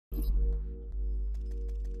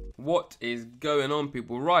What is going on,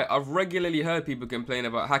 people? Right, I've regularly heard people complain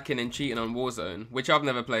about hacking and cheating on Warzone, which I've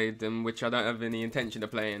never played and which I don't have any intention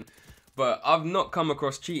of playing. But I've not come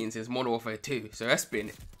across cheating since Modern Warfare 2, so that's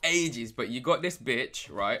been ages. But you got this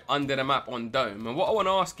bitch, right, under the map on Dome. And what I want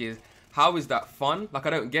to ask is, how is that fun? Like,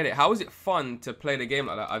 I don't get it. How is it fun to play the game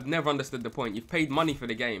like that? I've never understood the point. You've paid money for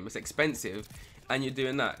the game, it's expensive, and you're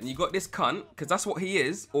doing that. And you got this cunt, because that's what he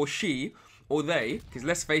is, or she, or they, because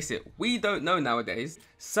let's face it, we don't know nowadays,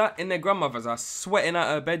 sat in their grandmother's house, sweating out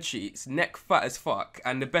her bed sheets, neck fat as fuck,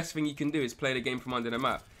 and the best thing you can do is play the game from under the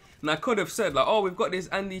map. And I could have said, like, oh, we've got this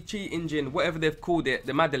anti-cheat engine, whatever they've called it,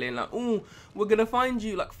 the Madeline, like, oh, we're gonna find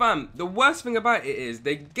you. Like, fam, the worst thing about it is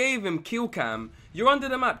they gave him kill cam. You're under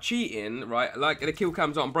the map cheating, right? Like, the kill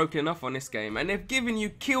cams aren't broken enough on this game, and they've given you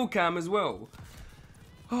kill cam as well.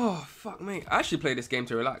 Oh, fuck me. I actually play this game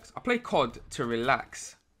to relax. I play COD to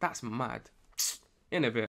relax. That's mad. In a bit.